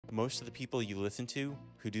most of the people you listen to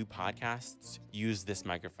who do podcasts use this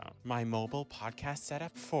microphone. My mobile podcast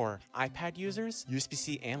setup for iPad users,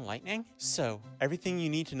 USB-C and Lightning. So everything you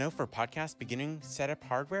need to know for podcast beginning setup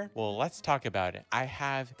hardware, well, let's talk about it. I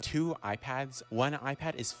have two iPads. One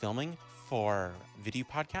iPad is filming for video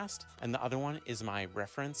podcast, and the other one is my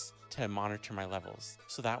reference to monitor my levels.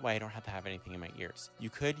 So that way I don't have to have anything in my ears. You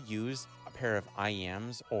could use a pair of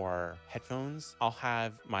IEMs or headphones. I'll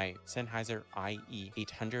have my Sennheiser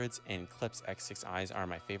IE800s and Klipsch X6Is are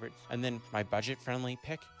my favorite. And then my budget-friendly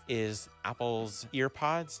pick is Apple's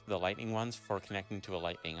EarPods, the Lightning ones for connecting to a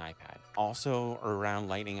Lightning iPad. Also around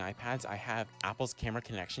Lightning iPads, I have Apple's camera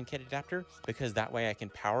connection kit adapter because that way I can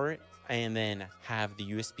power it and then have the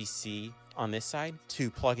USB-C on this side to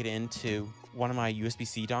plug it into one of my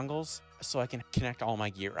USB-C dongles so I can connect all my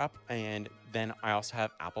gear up. And then I also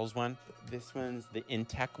have Apple's one. This one's the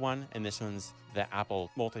Intech one, and this one's the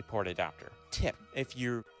Apple multi-port adapter. Tip, if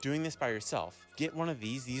you're doing this by yourself, get one of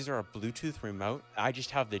these. These are a Bluetooth remote. I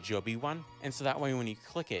just have the Joby one. And so that way when you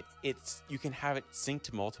click it, you can have it sync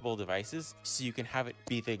to multiple devices so you can have it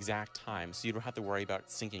be the exact time so you don't have to worry about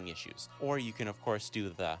syncing issues. Or you can, of course, do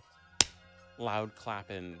the loud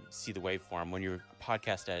clap and see the waveform when you're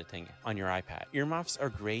podcast editing on your iPad. Earmuffs are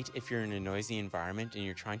great if you're in a noisy environment and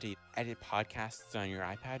you're trying to edit podcasts on your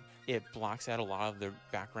iPad. It blocks out a lot of the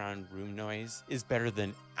background room noise. Is better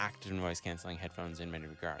than active noise canceling headphones in many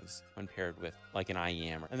regards when paired with like an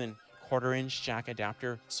IEM. And then 1/4-inch jack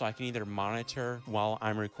adapter, so I can either monitor while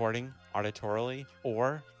I'm recording auditorily,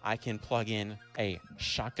 or I can plug in a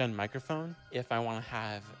shotgun microphone if I want to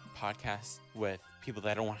have podcasts with people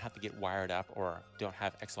that don't want to have to get wired up or don't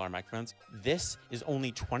have XLR microphones. This is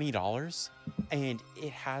only $20 and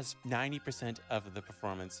it has 90% of the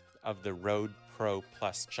performance of the Rode Pro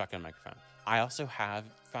Plus shotgun microphone. I also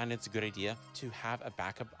found it's a good idea to have a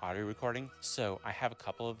backup audio recording. So I have a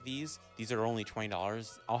couple of these. These are only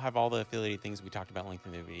 $20. I'll have all the affiliated things we talked about linked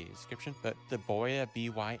in the video description. But the Boya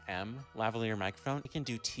BYM lavalier microphone, it can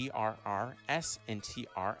do TRRS and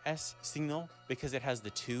TRS signal because it has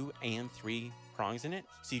the 2 and 3 prongs in it.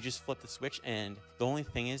 So you just flip the switch, and the only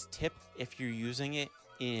thing is, tip, if you're using it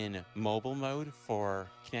in mobile mode for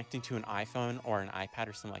connecting to an iPhone or an iPad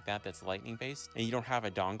or something like that that's lightning based, and you don't have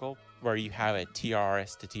a dongle where you have a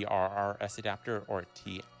TRS to TRRS adapter or a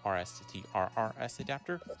TRS to TRRS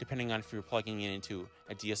adapter, depending on if you're plugging it into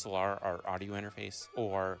a DSLR or audio interface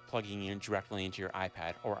or plugging in directly into your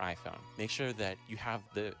iPad or iPhone. Make sure that you have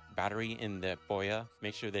the battery in the Boya,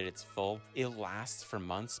 make sure that it's full. It lasts for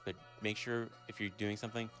months, but make sure if you're doing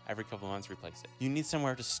something, every couple of months replace it. You need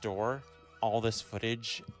somewhere to store all this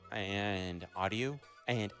footage and audio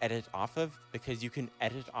and edit off of, because you can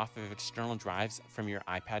edit off of external drives from your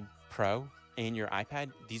iPad Pro and your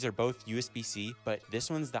iPad. These are both USB-C, but this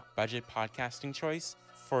one's the budget podcasting choice.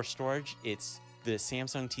 For storage, it's the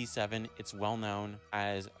Samsung T7. It's well known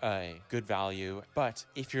as a good value, but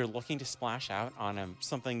if you're looking to splash out on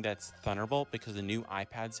something that's Thunderbolt, because the new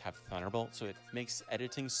iPads have Thunderbolt, so it makes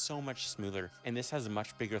editing so much smoother, and this has a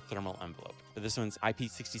much bigger thermal envelope. But this one's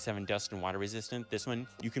IP67 dust and water resistant. This one,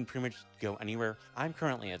 you can pretty much go anywhere. I'm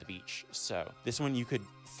currently at the beach, so this one you could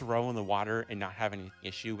throw in the water and not have any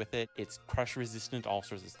issue with it. It's crush resistant, all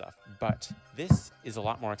sorts of stuff. But this is a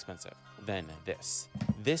lot more expensive than this.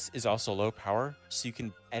 This is also low power, so you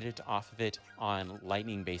can edit off of it on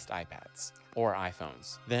lightning-based iPads or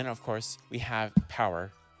iPhones. Then, of course, we have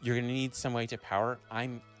power. You're going to need some way to power.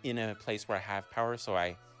 I'm in a place where I have power, so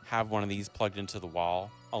I have one of these plugged into the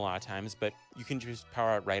wall a lot of times, but you can just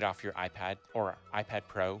power it right off your iPad or iPad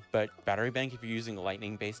Pro. But battery bank, if you're using a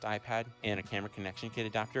lightning-based iPad and a camera connection kit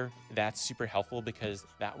adapter, that's super helpful because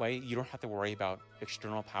that way you don't have to worry about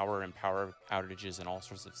external power and power outages and all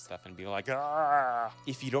sorts of stuff and be like, ah!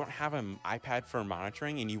 If you don't have an iPad for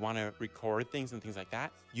monitoring and you want to record things and things like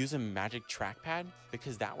that, use a Magic Trackpad,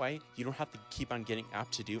 because that way you don't have to keep on getting up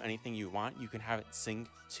to do anything you want. You can have it sync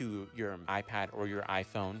to your iPad or your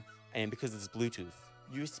iPhone, and because it's Bluetooth.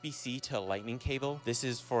 USB-C to lightning cable. This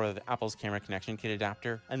is for the Apple's camera connection kit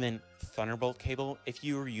adapter. And then Thunderbolt cable. If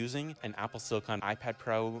you were using an Apple Silicon iPad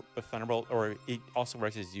Pro with Thunderbolt, or it also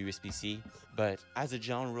works as USB-C, but as a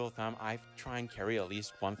general rule of thumb, I try and carry at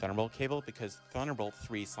least one Thunderbolt cable, because Thunderbolt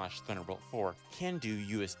 3/Thunderbolt 4 can do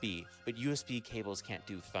USB, but USB cables can't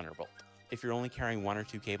do Thunderbolt. If you're only carrying 1 or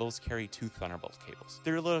 2 cables, carry 2 Thunderbolt cables.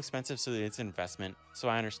 They're a little expensive, so it's an investment. So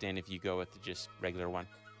I understand if you go with just regular one.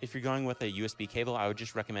 If you're going with a USB cable, I would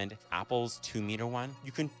just recommend Apple's 2-meter one.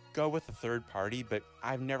 You can go with a third party, but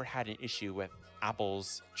I've never had an issue with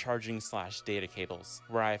Apple's charging/data cables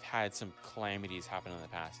where I've had some calamities happen in the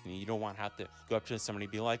past, and you don't want to have to go up to somebody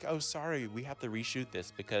and be like, oh, sorry, we have to reshoot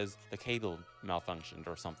this because the cable malfunctioned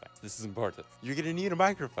or something. This is important. You're going to need a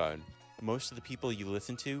microphone. Most of the people you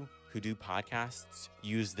listen to who do podcasts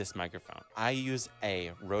use this microphone. I use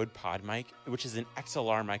a Rode Pod mic, which is an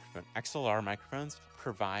XLR microphone. XLR microphones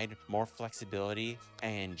provide more flexibility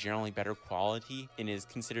and generally better quality and is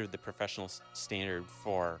considered the professional standard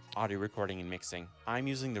for audio recording and mixing. I'm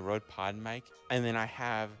using the Rode Pod mic, and then I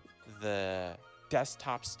have the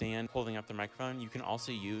desktop stand holding up the microphone. You can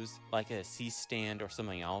also use like a C stand or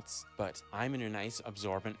something else, but I'm in a nice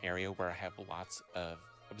absorbent area where I have lots of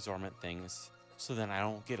absorbent things so then I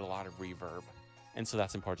don't get a lot of reverb. And so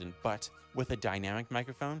that's important. But with a dynamic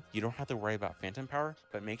microphone, you don't have to worry about phantom power,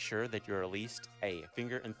 but make sure that you're at least a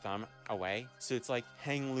finger and thumb away. So it's like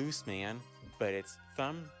hang loose, man, but it's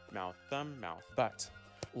thumb, mouth, But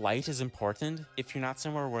light is important. If you're not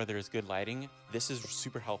somewhere where there's good lighting, this is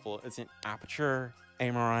super helpful. It's an Aperture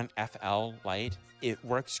Amaron FL light. It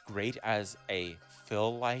works great as a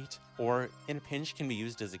fill light, or in a pinch can be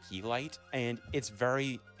used as a key light, and it's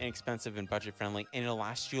very inexpensive and budget friendly, and it'll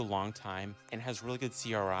last you a long time and has really good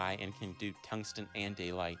CRI and can do tungsten and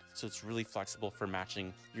daylight, so it's really flexible for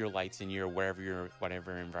matching your lights in your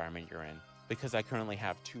whatever environment you're in. Because I currently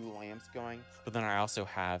have 2 lamps going, but then I also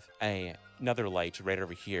have another light right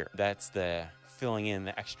over here. That's the filling in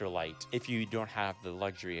the extra light if you don't have the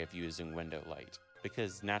luxury of using window light,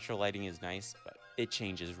 because natural lighting is nice, but it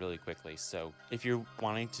changes really quickly. So if you're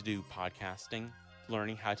wanting to do podcasting,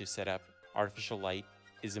 learning how to set up artificial light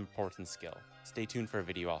is an important skill. Stay tuned for a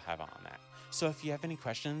video I'll have on that. So if you have any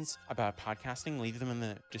questions about podcasting, leave them in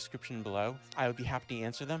the description below. I would be happy to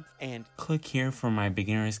answer them. And click here for my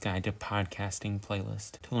Beginner's Guide to Podcasting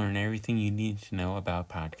playlist to learn everything you need to know about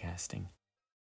podcasting.